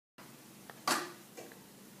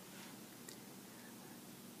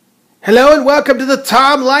Hello and welcome to the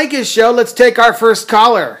Tom Leykis Show. Let's take our first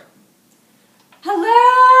caller. Hello,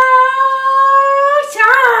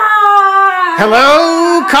 Tom.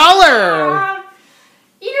 Hello, caller.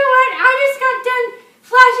 You know what? I just got done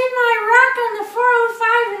flashing my rock on the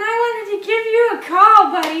 405 and I wanted to give you a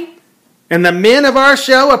call, buddy. And the men of our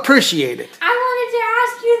show appreciate it. I wanted to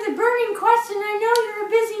ask you the burning question. I know you're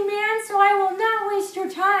a busy man, so I will not waste your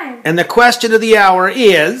time. And the question of the hour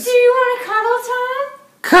is... Do you want to cuddle, Tom?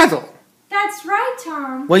 Cuddle. That's right,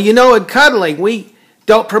 Tom. Well, you know, in cuddling, we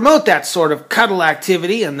don't promote that sort of cuddle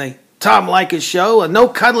activity in the Tom Leykis Show. And no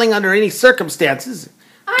cuddling under any circumstances.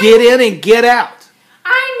 Get in and get out.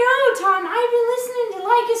 I know, Tom. I've been listening to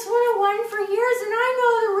Leykis 101 for years, and I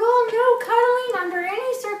know the rule: no cuddling under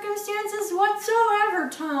any circumstances whatsoever,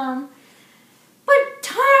 Tom. But,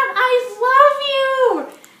 Tom, I love you.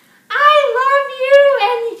 I love you,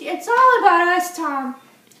 and it's all about us, Tom.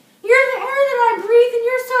 You're the air that I breathe, and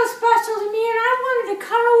you're so special to me, and I've wanted to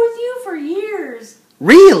cuddle with you for years.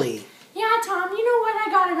 Really? Yeah, Tom, you know what?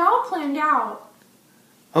 I got it all planned out.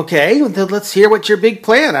 Okay, well, let's hear what's your big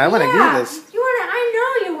plan. I want to hear this. I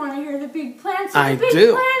know you want to hear the big plan. So I the big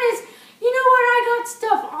do. plan is, you know what? I got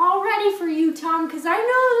stuff all ready for you, Tom, because I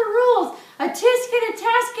know the rules. A tisket, a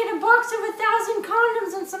tasket, a box of 1,000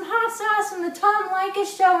 condoms, and some hot sauce from the Tom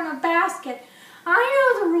Leykis Show in a basket. I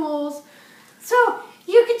know the rules. So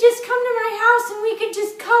you could just come to my house and we could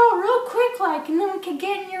just cuddle real quick and then we could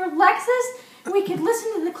get in your Lexus and we could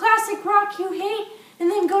listen to the classic rock you hate and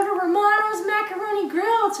then go to Romano's Macaroni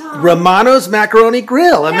Grill, Tom. Romano's Macaroni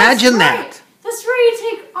Grill. Imagine that. That's where you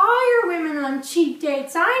take all your women on cheap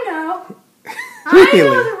dates. I know. Really?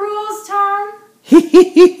 I know the rules, Tom.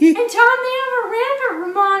 And Tom, they have a ramp at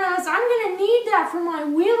Romano's. I'm going to need that for my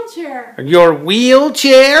wheelchair. Your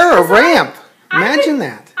wheelchair or ramp? Imagine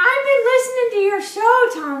that. I've been listening to your show,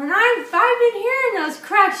 Tom, and I've been hearing those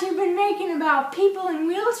cracks you've been making about people in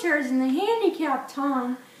wheelchairs and the handicapped,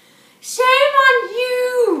 Tom. Shame on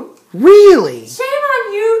you! Really? Shame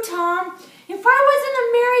on you, Tom. If I wasn't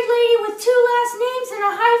a married lady with 2 last names and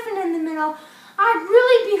a hyphen in the middle, I'd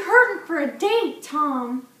really be hurting for a date,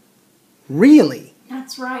 Tom. Really?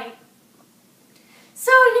 That's right.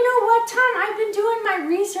 So, you know what, Tom? I've been doing my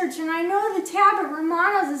research, and I know the tab at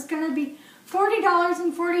Romano's is going to be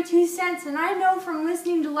 $40.42, and I know from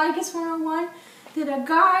listening to Leykis 101 that a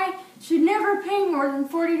guy should never pay more than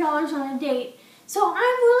 $40 on a date. So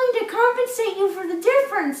I'm willing to compensate you for the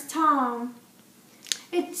difference, Tom.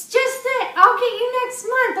 It's just that I'll get you next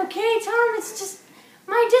month, okay, Tom? It's just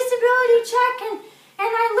my disability check,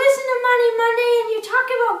 and I listen to Money Monday, and you talk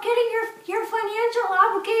about getting your financial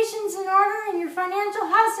obligations in order and your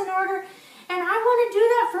financial house in order, and I want to do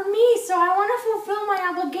that for me, so I want to fulfill my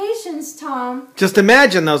obligations, Tom. Just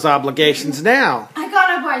imagine those obligations now. I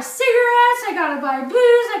gotta buy cigarettes, I gotta buy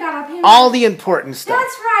booze, I gotta pay all the important stuff.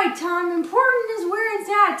 That's right, Tom. Important is where it's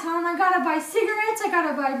at, Tom. I gotta buy cigarettes, I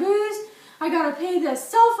gotta buy booze, I gotta pay the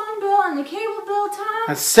cell phone bill and the cable bill, Tom.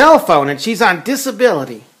 A cell phone, and she's on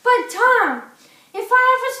disability. But, Tom, if I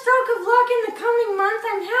have a stroke of luck in the coming month,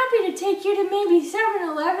 I'm happy to take you to maybe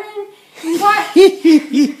 7-Eleven and buy...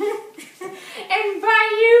 and buy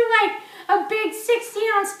you like a big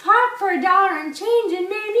 60-ounce pop for $1 and change, and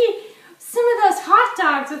maybe some of those hot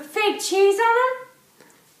dogs with fake cheese on them.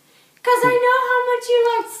 Because I know how much you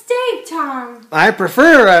like steak, Tom. I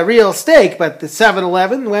prefer a real steak, but the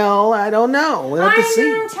 7-Eleven, well, I don't know. We'll have to see.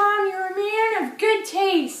 I know, Tom, you're a man of good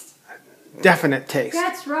taste. Definite taste.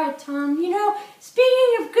 That's right, Tom. You know,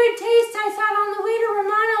 speaking of good taste, I thought on the way to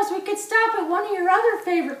Romano's we could stop at one of your other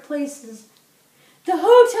favorite places. The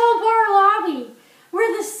hotel bar lobby,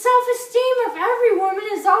 where the self-esteem of every woman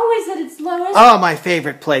is always at its lowest. Oh, my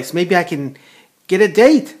favorite place. Maybe I can get a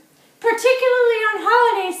date. Particularly on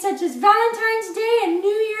holidays such as Valentine's Day and New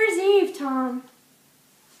Year's Eve, Tom.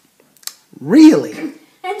 Really?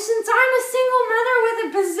 And since I'm a single mother with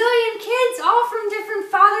a bazillion kids, all from different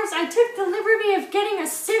fathers, I took the liberty of getting a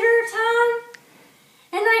sitter, Tom.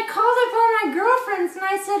 And I called up all my girlfriends and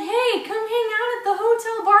I said, hey, come hang out at the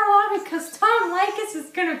hotel bar lobby because Tom Leykis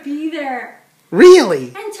is going to be there.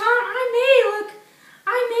 Really? And Tom, I may look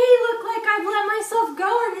like I've let myself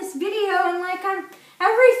go in this video and like I'm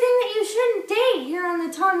everything that you shouldn't date here on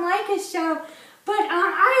the Tom Leykis Show. But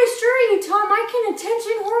I assure you, Tom, I can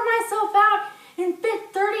attention whore myself out and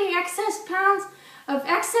fit 30 excess pounds of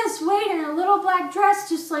excess weight in a little black dress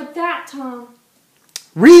just like that, Tom.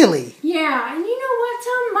 Really? Yeah, and you know what,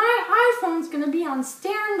 Tom? My iPhone's going to be on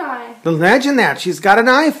standby. Imagine that. She's got an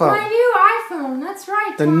iPhone. My new iPhone. That's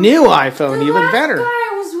right, Tom. The new iPhone, even better. The last guy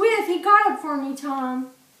I was with, he got it for me,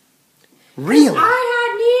 Tom. Really? I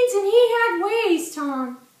had needs and he had ways,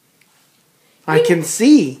 Tom. I can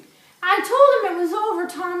see. I told him it was over,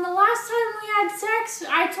 Tom. The last time we had sex,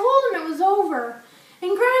 I told him it was over.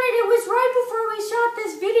 And granted, it was right before we shot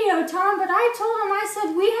this video, Tom, but I told him, I said,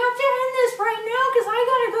 we have to end this right now because I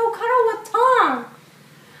got to go cuddle with Tom.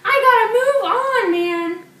 I got to move on,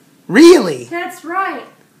 man. Really? That's right.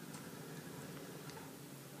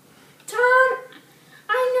 Tom,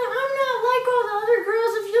 I'm not like all the other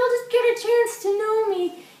girls. If you'll just get a chance to know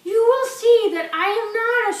me, you will see that I am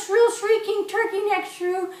not a shrill, shrieking turkey neck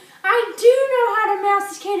shrew. I do know how to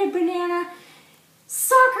masticate a banana.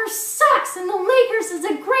 Soccer sucks, and the Lakers is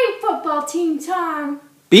a great football team, Tom.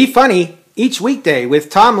 Be funny each weekday with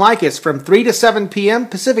Tom Leykis from 3 to 7 p.m.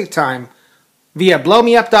 Pacific Time via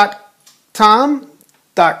blowmeup.com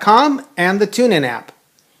and the TuneIn app.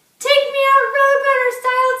 Take me out Roadrunner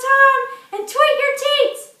style, Tom, and tweet your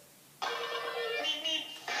teats.